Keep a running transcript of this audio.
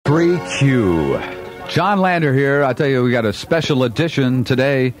Crüe. John Lander here. I tell you, we got a special edition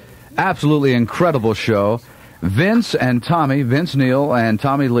today. Absolutely incredible show. Vince Neil and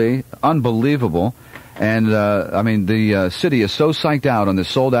Tommy Lee, unbelievable. And, I mean, the city is so psyched out on this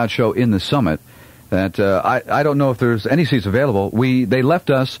sold-out show in the Summit that I don't know if there's any seats available. They left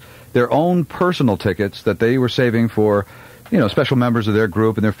us their own personal tickets that they were saving for, you know, special members of their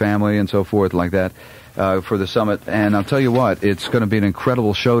group and their family and so forth like that for the Summit. And I'll tell you what, it's going to be an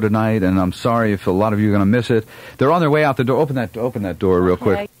incredible show tonight, and I'm sorry if a lot of you are going to miss it. They're on their way out the door. Open that door real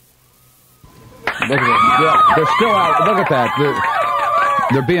quick. Look at that. Yeah, they're still out. Look at that.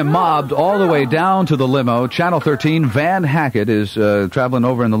 They're being mobbed all the way down to the limo. Channel 13, Van Hackett is traveling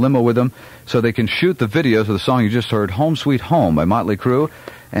over in the limo with them so they can shoot the videos of the song you just heard, Home Sweet Home by Mötley Crüe.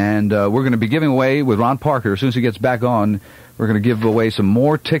 And we're going to be giving away with Ron Parker, as soon as he gets back on, we're going to give away some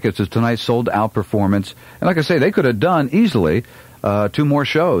more tickets to tonight's sold-out performance. And like I say, they could have done easily 2 more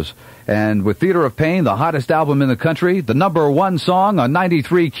shows. And with Theater of Pain, the hottest album in the country, the #1 song on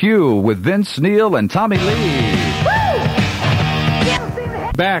 93 Q with Vince Neil and Tommy Lee.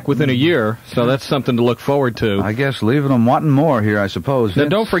 Back within a year, so that's something to look forward to. I guess leaving them wanting more here, I suppose. Now,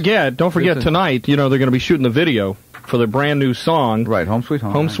 don't forget tonight, you know, they're going to be shooting the video for their brand new song. Right, Home Sweet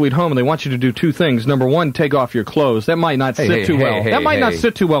Home. Home Sweet Home, and they want you to do 2 things. Number 1, take off your clothes. That might not sit too well. That might not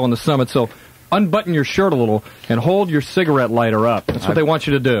sit too well in the Summit, so unbutton your shirt a little and hold your cigarette lighter up. That's what they want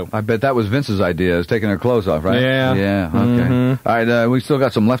you to do. I bet that was Vince's idea, is taking her clothes off, right? Yeah. Yeah, okay. All right, we still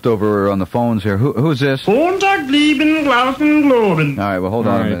got some leftover on the phones here. Who's this? All right, well, hold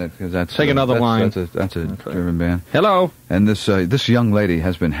on a minute, because that's... Take another line. That's a German band. Hello. And this young lady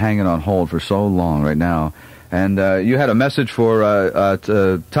has been hanging on hold for so long right now. And you had a message for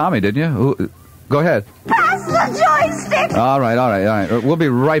Tommy, didn't you? Go ahead. Pass the joystick! All right. We'll be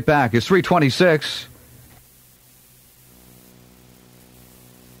right back. It's 3:26.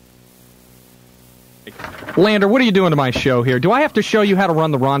 Lander, what are you doing to my show here? Do I have to show you how to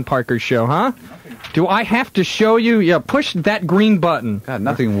run the Ron Parker show, huh? Do I have to show you? Yeah, push that green button. God,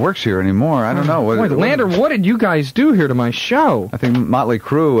 nothing works here anymore. I don't know. Lander, what did you guys do here to my show? I think Mötley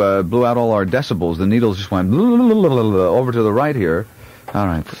Crüe blew out all our decibels. The needles just went over to the right here. All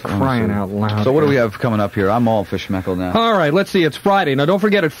right. Crying out loud. So what do we have coming up here? I'm all fishmeckled now. All right, let's see. It's Friday. Now, don't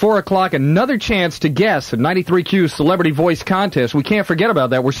forget, at 4 o'clock, another chance to guess at 93Q's Celebrity Voice Contest. We can't forget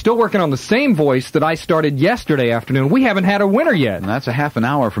about that. We're still working on the same voice that I started yesterday afternoon. We haven't had a winner yet. And that's a half an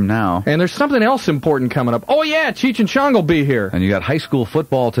hour from now. And there's something else important coming up. Oh, yeah, Cheech and Chong will be here. And you got high school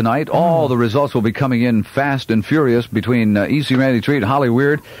football tonight. All the results will be coming in fast and furious between E.C. Randy Treat and Holly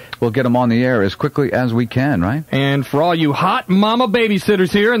Weird. We'll get them on the air as quickly as we can, right? And for all you hot mama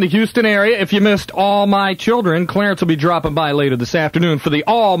babysitters here in the Houston area, if you missed All My Children, Clarence will be dropping by later this afternoon for the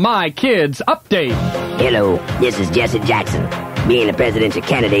All My Kids update. Hello, this is Jesse Jackson. Being a presidential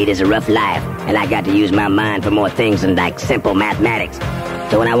candidate is a rough life, and I got to use my mind for more things than like simple mathematics.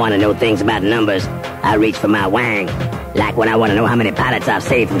 So when I want to know things about numbers, I reach for my wang. Like when I want to know how many pilots I've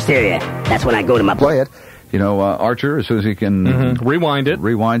saved from Syria, that's when I go to my... Play it. You know, Archer, as soon as he can rewind it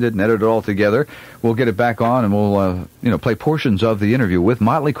and edit it all together, we'll get it back on and we'll, play portions of the interview with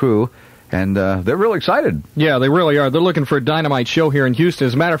Mötley Crüe. And they're really excited. Yeah, they really are. They're looking for a dynamite show here in Houston.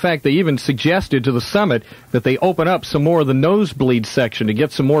 As a matter of fact, they even suggested to the Summit that they open up some more of the nosebleed section to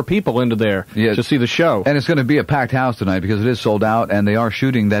get some more people into there to see the show. And it's going to be a packed house tonight because it is sold out, and they are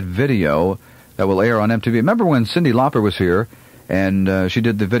shooting that video that will air on MTV. Remember when Cyndi Lauper was here? And she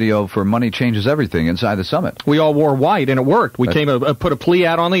did the video for Money Changes Everything inside the Summit. We all wore white, and it worked. We put a plea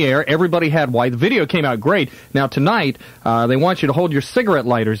out on the air. Everybody had white. The video came out great. Now, tonight, they want you to hold your cigarette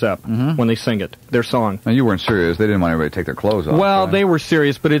lighters up when they sing it, their song. Now, you weren't serious. They didn't want everybody to take their clothes off. Well, they were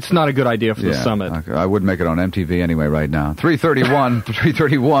serious, but it's not a good idea for the Summit. Okay. I would make it on MTV anyway right now. 3:31,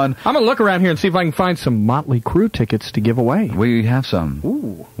 3:31. I'm going to look around here and see if I can find some Mötley Crüe tickets to give away. We have some.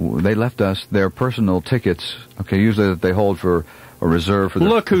 Ooh. They left us their personal tickets. Okay, usually that they hold for... a reserve for the...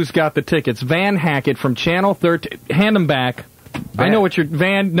 Look who's got the tickets. Van Hackett from Channel 13. Hand them back. I know what you're...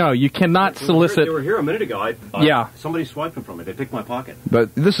 No, you cannot solicit... They were here a minute ago. Somebody swiped them from me. They picked my pocket.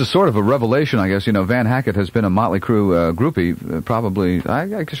 But this is sort of a revelation, I guess. You know, Van Hackett has been a Mötley Crüe groupie probably,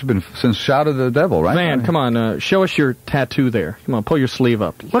 I guess, been since Shout of the Devil, right? Van, come on. Show us your tattoo there. Come on, pull your sleeve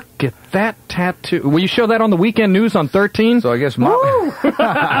up. Look at that tattoo. Will you show that on the Weekend News on 13? So I guess...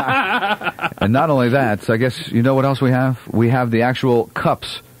 And not only that, so I guess, you know what else we have? We have the actual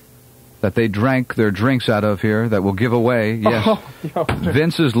cups that they drank their drinks out of here that we'll give away. Yes.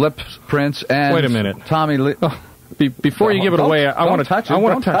 Vince's lip prints and... Wait a minute. Tommy Lee... Before you give it away, I want to touch it. I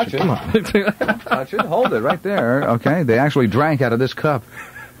want to touch it. Come on. Touch it. Hold it right there. Okay. They actually drank out of this cup.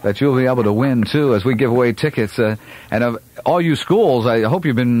 that you'll be able to win, too, as we give away tickets. And of all you schools, I hope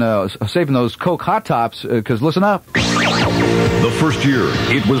you've been saving those Coke Hot Tops, because listen up. The first year,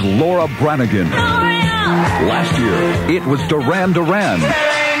 it was Laura Branigan. Last year, it was Duran Duran.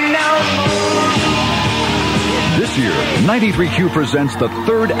 This year, 93Q presents the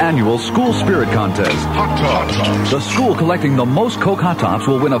 3rd annual School Spirit Contest. Hot Tops. The school collecting the most Coke Hot Tops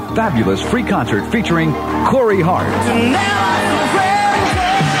will win a fabulous free concert featuring Corey Hart.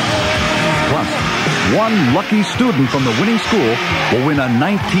 Plus, one lucky student from the winning school will win a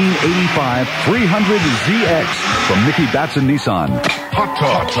 1985 300ZX from Mickey Batson Nissan. Hot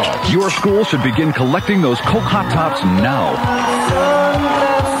Tops. Your school should begin collecting those Coke Hot Tops now.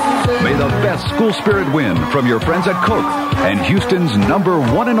 May the best school spirit win from your friends at Coke and Houston's number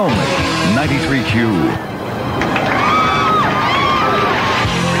one and only 93Q.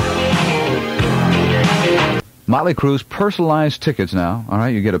 Mötley Crüe's personalized tickets now. All right,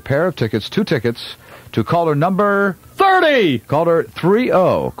 you get a pair of tickets, 2 tickets, to caller number 30. Caller 30.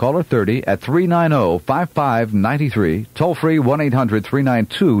 Caller 30 at 390-5593. Toll free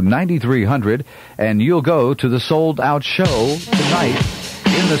 1-800-392-9300. And you'll go to the sold-out show tonight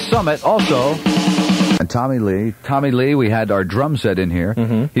in the Summit also. And Tommy Lee, we had our drum set in here.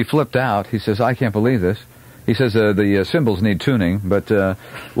 Mm-hmm. He flipped out. He says, I can't believe this. He says the cymbals need tuning, but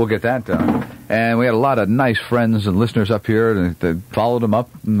we'll get that done. And we had a lot of nice friends and listeners up here that followed him up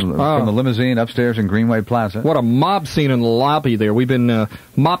from the limousine upstairs in Greenway Plaza. What a mob scene in the lobby there. We've been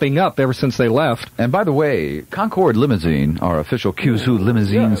mopping up ever since they left. And by the way, Concord Limousine, our official Q-Zoo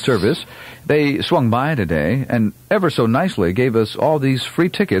limousine service, they swung by today and ever so nicely gave us all these free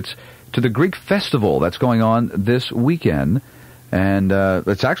tickets to the Greek festival that's going on this weekend. And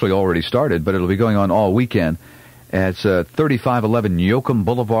it's actually already started, but it'll be going on all weekend. It's 3511 Yoakum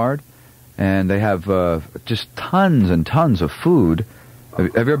Boulevard, and they have just tons and tons of food. Have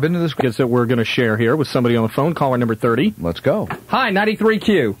you ever been to this? That we're going to share here with somebody on the phone, caller number 30. Let's go. Hi,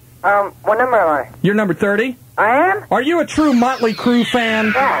 93Q. What number am I? You're number 30? I am? Are you a true Mötley Crüe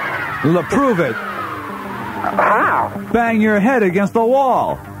fan? Yeah. Prove it. How? Bang your head against the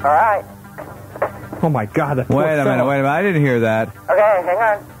wall. All right. Oh, my God. That Wait a minute. I didn't hear that. Okay, hang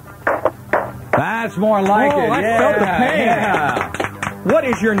on. That's more like it. I felt the pain. Yeah. What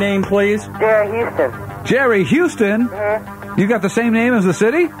is your name, please? Jerry Houston. Jerry Houston? Mm-hmm. You got the same name as the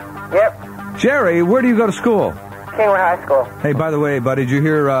city? Yep. Jerry, where do you go to school? Kingwood High School. Hey, by the way, buddy, did you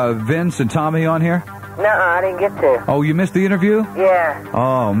hear Vince and Tommy on here? No, I didn't get to. Oh, you missed the interview? Yeah.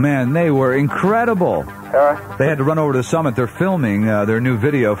 Oh, man, they were incredible. They had to run over to the Summit. They're filming their new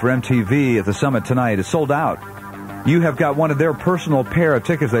video for MTV at the Summit tonight. It's sold out. You have got one of their personal pair of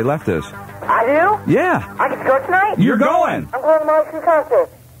tickets they left us. I do? Yeah. I get to go tonight? You're going. I'm going to my Crüe concert.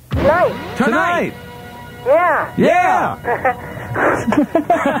 Tonight. Yeah. Yeah.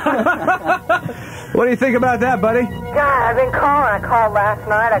 What do you think about that, buddy? God, I've been calling. I called last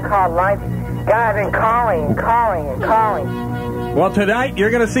night. I called live. God, I've been calling and calling and calling. Well, tonight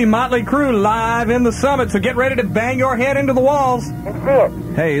you're going to see Mötley Crüe live in the Summit, so get ready to bang your head into the walls. And see it.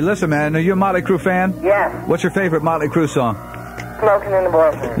 Hey, listen, man, are you a Mötley Crüe fan? Yes. What's your favorite Mötley Crüe song? Smoking in the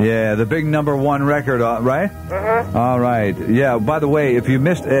Boyfriend. Yeah, the big #1 record, right? Mm-hmm. All right. Yeah, by the way, if you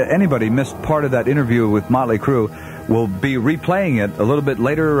missed, anybody missed part of that interview with Mötley Crüe, we'll be replaying it a little bit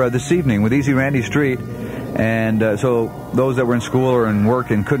later this evening with Easy Randy Street. And so those that were in school or in work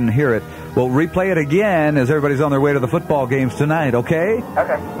and couldn't hear it, we'll replay it again as everybody's on their way to the football games tonight, okay?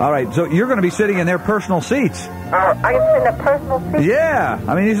 Okay. All right, so you're going to be sitting in their personal seats. I can sit in the personal seat? Yeah.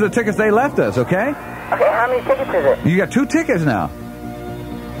 I mean, these are the tickets they left us, okay? Okay, how many tickets is it? You got 2 tickets now.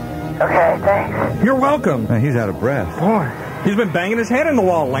 Okay, thanks. You're welcome. Man, he's out of breath. Boy, he's been banging his head in the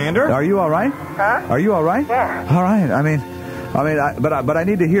wall, Lander. Are you all right? Huh? Are you all right? Yeah. All right. But I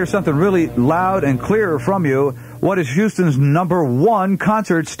need to hear something really loud and clear from you. What is Houston's #1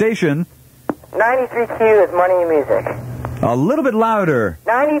 concert station? 93Q is money and music. A little bit louder.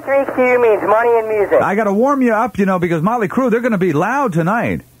 93Q means money and music. I got to warm you up, because Mötley Crüe, they're going to be loud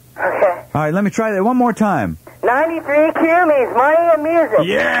tonight. Okay. All right, let me try that one more time. 93Q means money and music.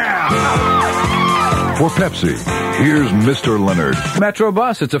 Yeah! For Pepsi, here's Mr. Leonard. Metro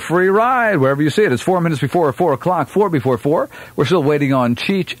Bus, it's a free ride wherever you see it. It's 4 minutes before 4 o'clock, 4 before 4. We're still waiting on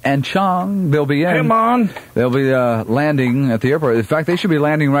Cheech and Chong. They'll be in. Come on. They'll be landing at the airport. In fact, they should be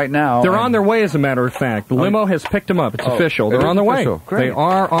landing right now. They're on their way, as a matter of fact. The limo has picked them up. It's official. They're on their way. Great. They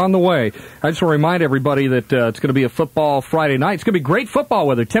are on the way. I just want to remind everybody that it's going to be a football Friday night. It's going to be great football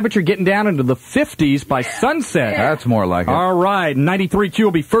weather. Temperature getting down into the 50s by sunset. That's more like it. All right. 93Q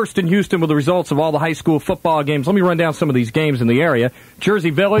will be first in Houston with the results of all the high school school football games. Let me run down some of these games in the area.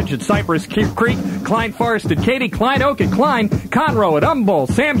 Jersey Village at Cypress Creek, Klein Forest at Katy, Klein Oak at Klein, Conroe at Humboldt.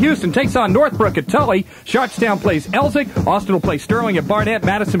 Sam Houston takes on Northbrook at Tully. Sharpstown plays Elzick. Austin will play Sterling at Barnett.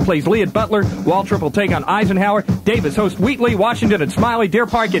 Madison plays Lee at Butler. Waltrip will take on Eisenhower. Davis hosts Wheatley. Washington at Smiley. Deer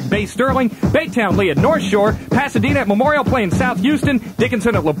Park at Bay Sterling. Baytown Lee at North Shore. Pasadena at Memorial playing South Houston.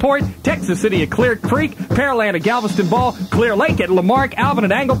 Dickinson at LaPorte. Texas City at Clear Creek. Pearland at Galveston Ball. Clear Lake at Lamarck. Alvin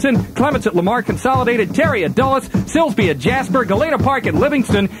at Angleton. Clements at Lamar Consolidated. Terry at Dulles. Silsby at Jasper. Galena Park at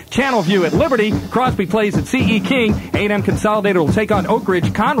Livingston. Channelview at Liberty. Crosby plays at C.E. King. A&M Consolidated will take on Oak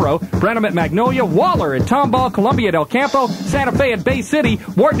Ridge Conroe. Brenham at Magnolia. Waller at Tomball. Columbia at El Campo. Santa Fe at Bay City.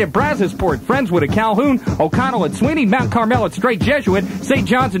 Wharton at Brazosport. Friendswood at Calhoun. O'Connell at Sweeney. Mount Carmel at Straight Jesuit. St.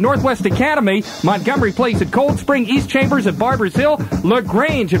 John's at Northwest Academy. Montgomery plays at Cold Spring. East Chambers at Barbers Hill.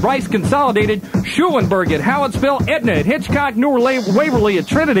 LaGrange at Rice Consolidated. Schulenburg at Hallettsville. Edna at Hitchcock. New Waverly at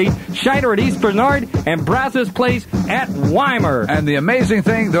Trinity. Shiner at East Bernard. And Brazos plays at Weimar. And the amazing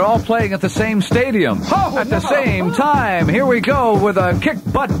thing, they're all playing at the same stadium at the same time. Here we go with a kick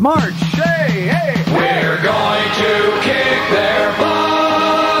butt march. Hey, hey. We're going to kick their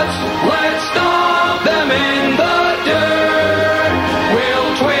butts. Let's stomp them in the dirt.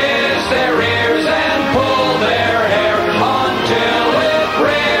 We'll twist their ears and pull their hair until it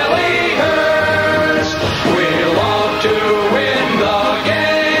really hurts. We love to win the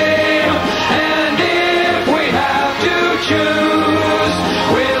game, and if we have to choose,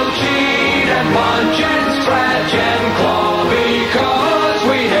 we'll cheat and punch and scratch and claw because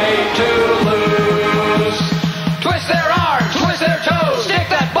we hate to lose. Twist their arms, twist their toes, stick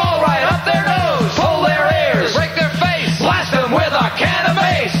that ball right up their nose, pull their ears, break their face, blast them with a can of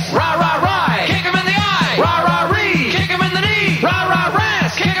mace. Rah, rah, rah, kick them in the eye. Rah, rah, ree, kick them in the knee. Rah, rah,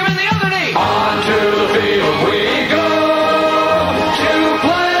 ras, kick them in the other knee. Onto the field we go to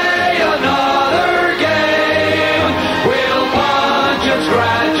play another game. We'll punch and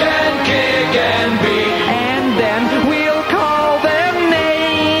scratch and kick and beat, and then we'll call them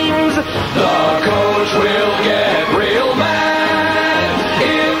names. The coach will get real mad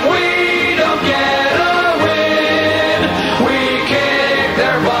if we don't get a win. We kick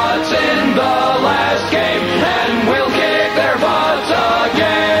their butts in the last game, and we'll kick their butts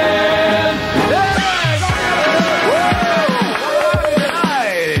again.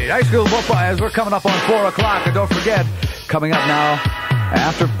 Right. High school football, as we're coming up on 4 o'clock. And don't forget, coming up now,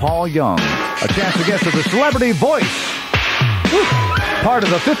 after Paul Young, a chance to get to the Celebrity Voice. Woo. Part of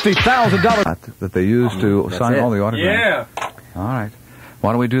the $50,000 that they use to sign all the autographs. Yeah. All right.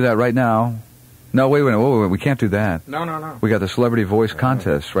 Why don't we do that right now? No, wait. We can't do that. No. We got the Celebrity Voice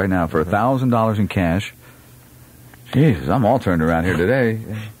contest right now for $1,000 in cash. Jesus, I'm all turned around here today.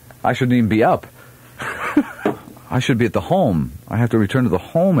 I shouldn't even be up. I should be at the home. I have to return to the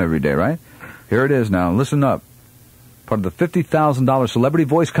home every day, right? Here it is now. Listen up. Part of the $50,000 Celebrity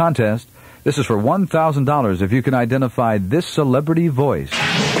Voice contest. This is for $1,000 if you can identify this celebrity voice.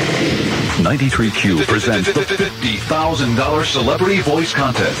 93Q presents the $50,000 Celebrity Voice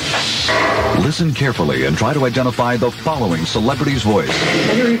Contest. Listen carefully and try to identify the following celebrity's voice.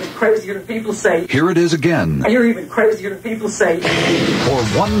 And you're even crazier than people say. Here it is again. And you're even crazier than people say. For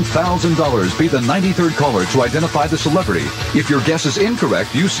 $1,000, be the 93rd caller to identify the celebrity. If your guess is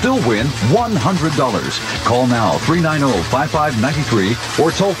incorrect, you still win $100. Call now, 390-5593,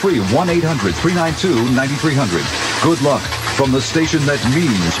 or toll free 1-800-392-9300. Good luck from the station that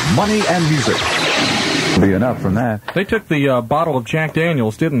means money and music. Be enough from that. They took the bottle of Jack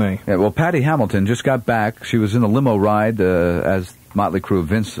Daniels, didn't they? Yeah, well, Patty Hamilton just got back. She was in a limo ride as Mötley Crüe,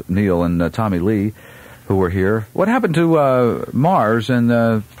 Vince Neil, and Tommy Lee, who were here. What happened to Mars and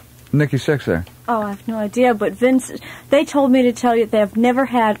Nikki Sixx there? Oh, I have no idea, but Vince, they told me to tell you they have never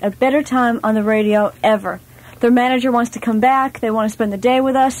had a better time on the radio ever. Their manager wants to come back. They want to spend the day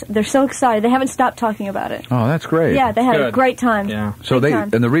with us. They're so excited. They haven't stopped talking about it. Oh, that's great. Yeah, they had a great time. Yeah. So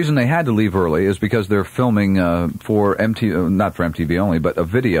and the reason they had to leave early is because they're filming for MTV, not for MTV only, but a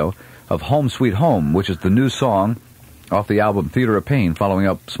video of Home Sweet Home, which is the new song off the album Theater of Pain, following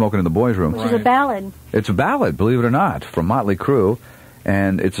up Smoking in the Boys' Room. Which is a ballad. It's a ballad, believe it or not, from Mötley Crüe.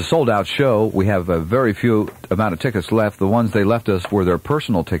 And it's a sold-out show. We have a very few amount of tickets left. The ones they left us were their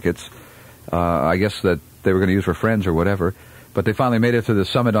personal tickets. I guess that they were going to use for friends or whatever. But they finally made it to the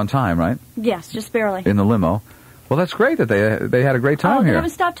summit on time, right? Yes, just barely. In the limo. Well, that's great that they had a great time They here. haven't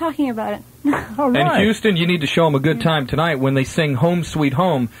stopped talking about it. All right. And Houston, you need to show them a good time tonight. When they sing Home Sweet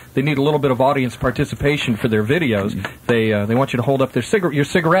Home, they need a little bit of audience participation for their videos. They want you to hold up their your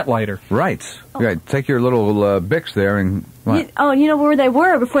cigarette lighter. Right. Right. Take your little Bics there and... You know where they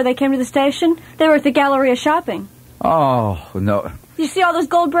were before they came to the station? They were at the Galleria shopping. Oh, no. You see all those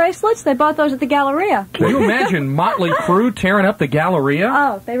gold bracelets? They bought those at the Galleria. Can you imagine Mötley Crüe tearing up the Galleria?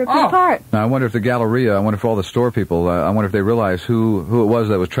 Oh, they ripped it apart. Now, I wonder if the Galleria, I wonder if all the store people, I wonder if they realize who it was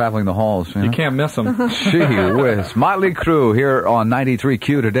that was traveling the halls. You can't miss them. Gee whiz. Mötley Crüe here on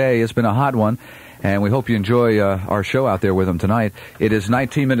 93Q today. It's been a hot one, and we hope you enjoy our show out there with them tonight. It is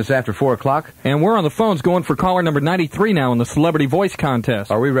 19 minutes after 4 o'clock. And we're on the phones going for caller number 93 now in the Celebrity Voice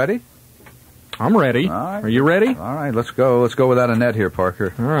Contest. Are we ready? I'm ready. All right. Are you ready? All right, let's go. Let's go without a net here,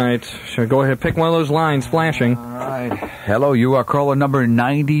 Parker. All right. Should I go ahead and pick one of those lines flashing? All right. Hello, you are caller number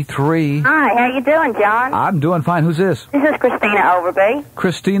 93. Hi, how you doing, John? I'm doing fine. Who's this? This is Christina Overby.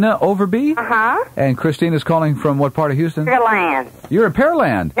 Christina Overby? Uh-huh. And Christina's calling from what part of Houston? Sugarland. You're in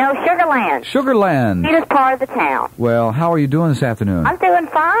Pearland. No, Sugarland. Sugarland. It is part of the town. Well, how are you doing this afternoon? I'm doing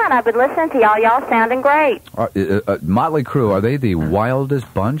fine. I've been listening to y'all. Y'all sounding great. Mötley Crüe, are they the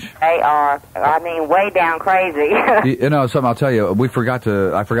wildest bunch? They are, I mean, way down crazy. You know, something I'll tell you, I forgot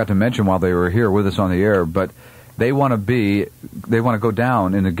to mention while they were here with us on the air, but they want to go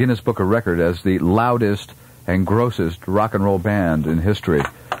down in the Guinness Book of Record as the loudest and grossest rock and roll band in history.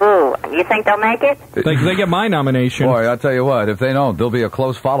 Ooh, you think they'll make it? They get my nomination. Boy, I'll tell you what, if they don't, there'll be a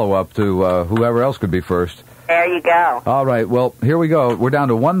close follow-up to whoever else could be first. There you go. All right, well, here we go. We're down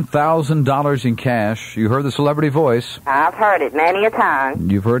to $1,000 in cash. You heard the celebrity voice. I've heard it many a time.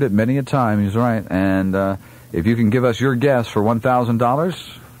 You've heard it many a time, he's right. And if you can give us your guess for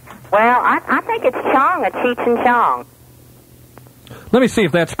 $1,000... Well, I think it's Chong, a Cheech and Chong. Let me see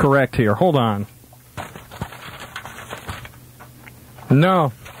if that's correct here. Hold on.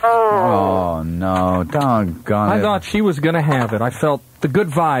 No. Oh, no. Doggone it. I thought she was going to have it. I felt the good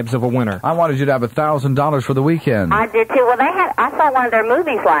vibes of a winner. I wanted you to have $1,000 for the weekend. I did, too. Well, I saw one of their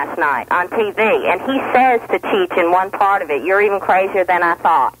movies last night on TV, and he says to Cheech in one part of it, "You're even crazier than I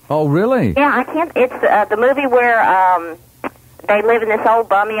thought." Oh, really? Yeah, I can't. It's the movie where they live in this old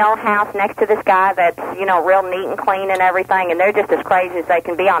bummy old house next to this guy that's, real neat and clean and everything, and they're just as crazy as they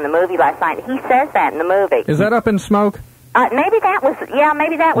can be on the movie last night. He says that in the movie. Is that Up in Smoke? Maybe that was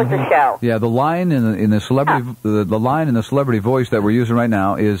the show. Yeah, the line in the celebrity the line in the celebrity voice that we're using right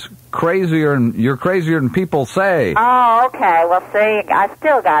now is crazier, and you're crazier than people say. Oh, okay. Well, see, I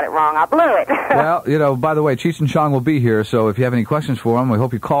still got it wrong. I blew it. Well, by the way, Cheech and Chong will be here, so if you have any questions for them, we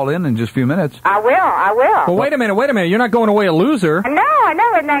hope you call in just a few minutes. I will. Well, wait a minute. You're not going away a loser. I know.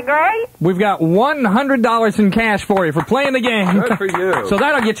 Isn't that great? We've got $100 in cash for you for playing the game. Good for you. So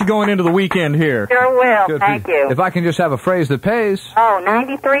that'll get you going into the weekend here. Sure will. Good Thank you. If I can just have a phrase that pays. Oh,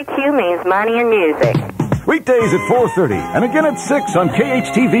 93Q means money and music. Weekdays at 4:30 and again at 6 on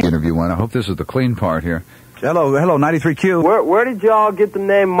KHTV. Interview one. I hope this is the clean part here. Hello, 93Q. Where did y'all get the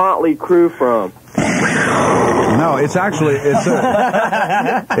name Mötley Crüe from? No, it's actually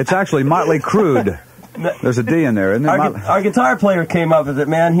Mötley Crüe. There's a D in there, isn't there? Our guitar player came up with it,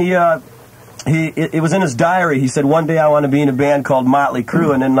 man. It was in his diary. He said, one day I want to be in a band called Mötley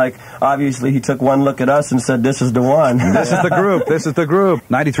Crüe, and then, obviously he took one look at us and said, this is the one. This is the group.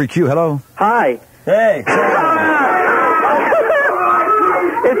 93Q, hello. Hi. Hey.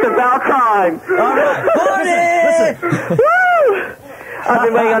 It's about time. Listen. Woo! I've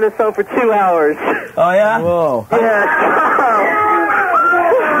been waiting on this phone for 2 hours. Oh, yeah? Whoa. Yeah.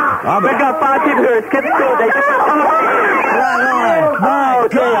 We got 5 people here. Skip school. They just... Oh,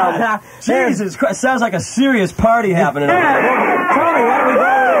 damn. Jesus Christ. Sounds like a serious party happening. Tommy, why don't we go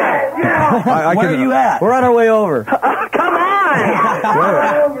over? Where are you at? We're on our way over. Come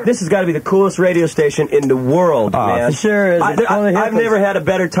on! This has got to be the coolest radio station in the world, man. It sure is. I've never had a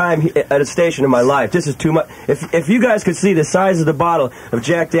better time at a station in my life. This is too much. If you guys could see the size of the bottle of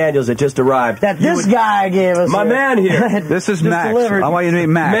Jack Daniels that just arrived. That this guy gave us. My man here. This is Max. I want you to meet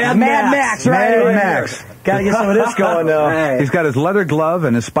Max. Mad Max, right here. Max. Gotta get some of this going, though. Hey. He's got his leather glove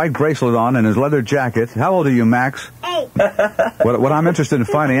and his spiked bracelet on and his leather jacket. How old are you, Max? 8. What I'm interested in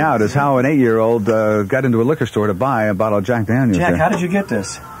finding out is how an 8-year-old got into a liquor store to buy a bottle of Jack Daniels. Jack, how did you get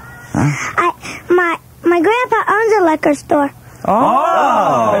this? Huh? My grandpa owns a liquor store.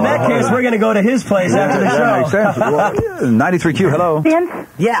 Oh! In that case, we're going to go to his place after the show. That makes sense. Well, 93Q, hello. Vince?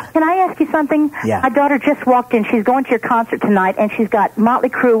 Yeah. Can I ask you something? Yeah. My daughter just walked in. She's going to your concert tonight, and she's got Mötley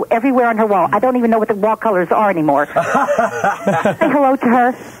Crüe everywhere on her wall. I don't even know what the wall colors are anymore. Say hello to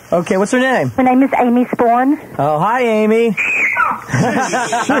her. Okay, what's her name? Her name is Amy Sporn. Oh, hi, Amy.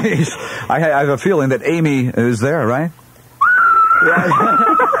 Jeez. I have a feeling that Amy is there, right?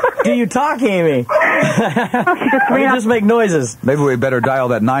 Do you talk, Amy? You just make noises. Maybe we better dial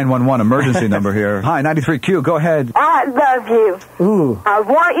that 911 emergency number here. Hi, 93Q, go ahead. I love you. Ooh. I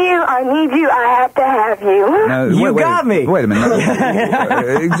want you, I need you, I have to have you. You got me. Wait a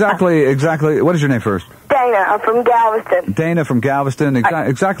minute. Exactly. What is your name first? Dana, I'm from Galveston. Dana from Galveston.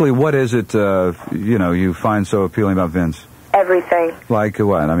 Exactly what is it, you find so appealing about Vince? Everything. Like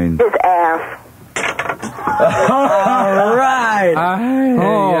what? I mean... His ass. All right.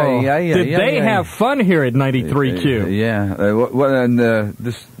 Did they have fun here at 93Q? Yeah.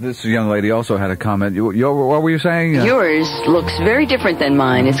 This young lady also had a comment. What were you saying? Yours looks very different than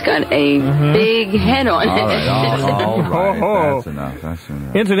mine. It's got a big head on it. All right. That's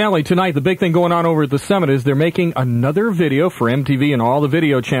enough. Incidentally, tonight, the big thing going on over at the Summit is they're making another video for MTV and all the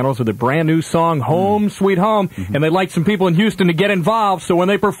video channels with a brand new song, Home Sweet Home. And they'd like some people in Houston to get involved, so when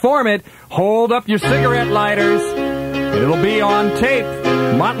they perform it, hold up your cigarette lighters. And it'll be on tape.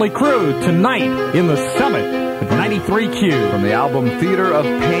 Mötley Crüe tonight in the Summit at 93Q. From the album Theater of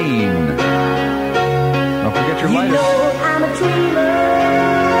Pain. Don't forget your lighters. I'm a dreamer.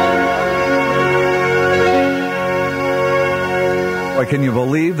 Boy, can you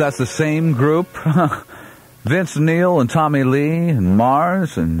believe that's the same group? Vince Neil and Tommy Lee and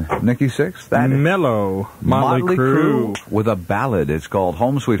Mars and Nikki Sixx. That Mellow Mötley Crüe with a ballad. It's called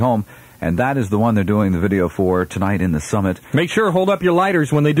Home Sweet Home. And that is the one they're doing the video for tonight in the Summit. Make sure to hold up your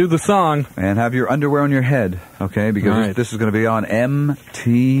lighters when they do the song. And have your underwear on your head, okay? Because this is going to be on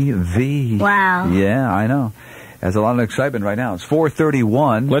MTV. Wow. Yeah, I know. There's a lot of excitement right now. It's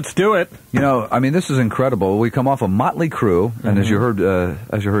 4:31. Let's do it. This is incredible. We come off of Mötley Crüe, and as you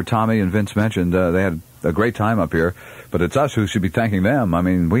heard Tommy and Vince mentioned, they had a great time up here. But it's us who should be thanking them. I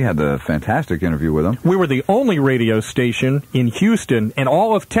mean, we had a fantastic interview with them. We were the only radio station in Houston and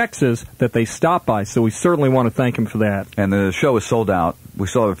all of Texas that they stopped by, so we certainly want to thank them for that. And the show is sold out. We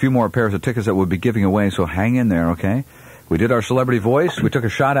still have a few more pairs of tickets that we'll be giving away, so hang in there, okay? We did our celebrity voice. We took a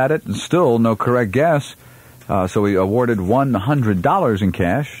shot at it, and still no correct guess. So we awarded $100 in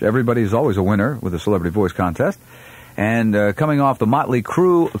cash. Everybody's always a winner with the celebrity voice contest. And coming off the Mötley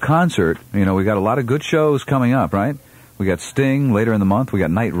Crüe concert, we got a lot of good shows coming up, right? We got Sting later in the month. We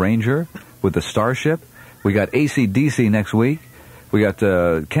got Night Ranger with the Starship. We got AC/DC next week. We got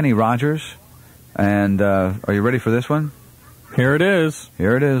Kenny Rogers. And are you ready for this one? Here it is.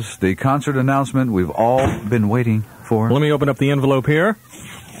 Here it is. The concert announcement we've all been waiting for. Let me open up the envelope here.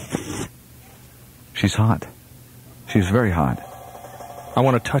 She's hot. She's very hot. I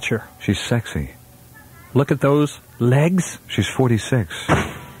want to touch her. She's sexy. Look at those legs. She's 46.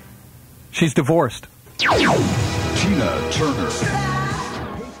 She's divorced. Tina Turner.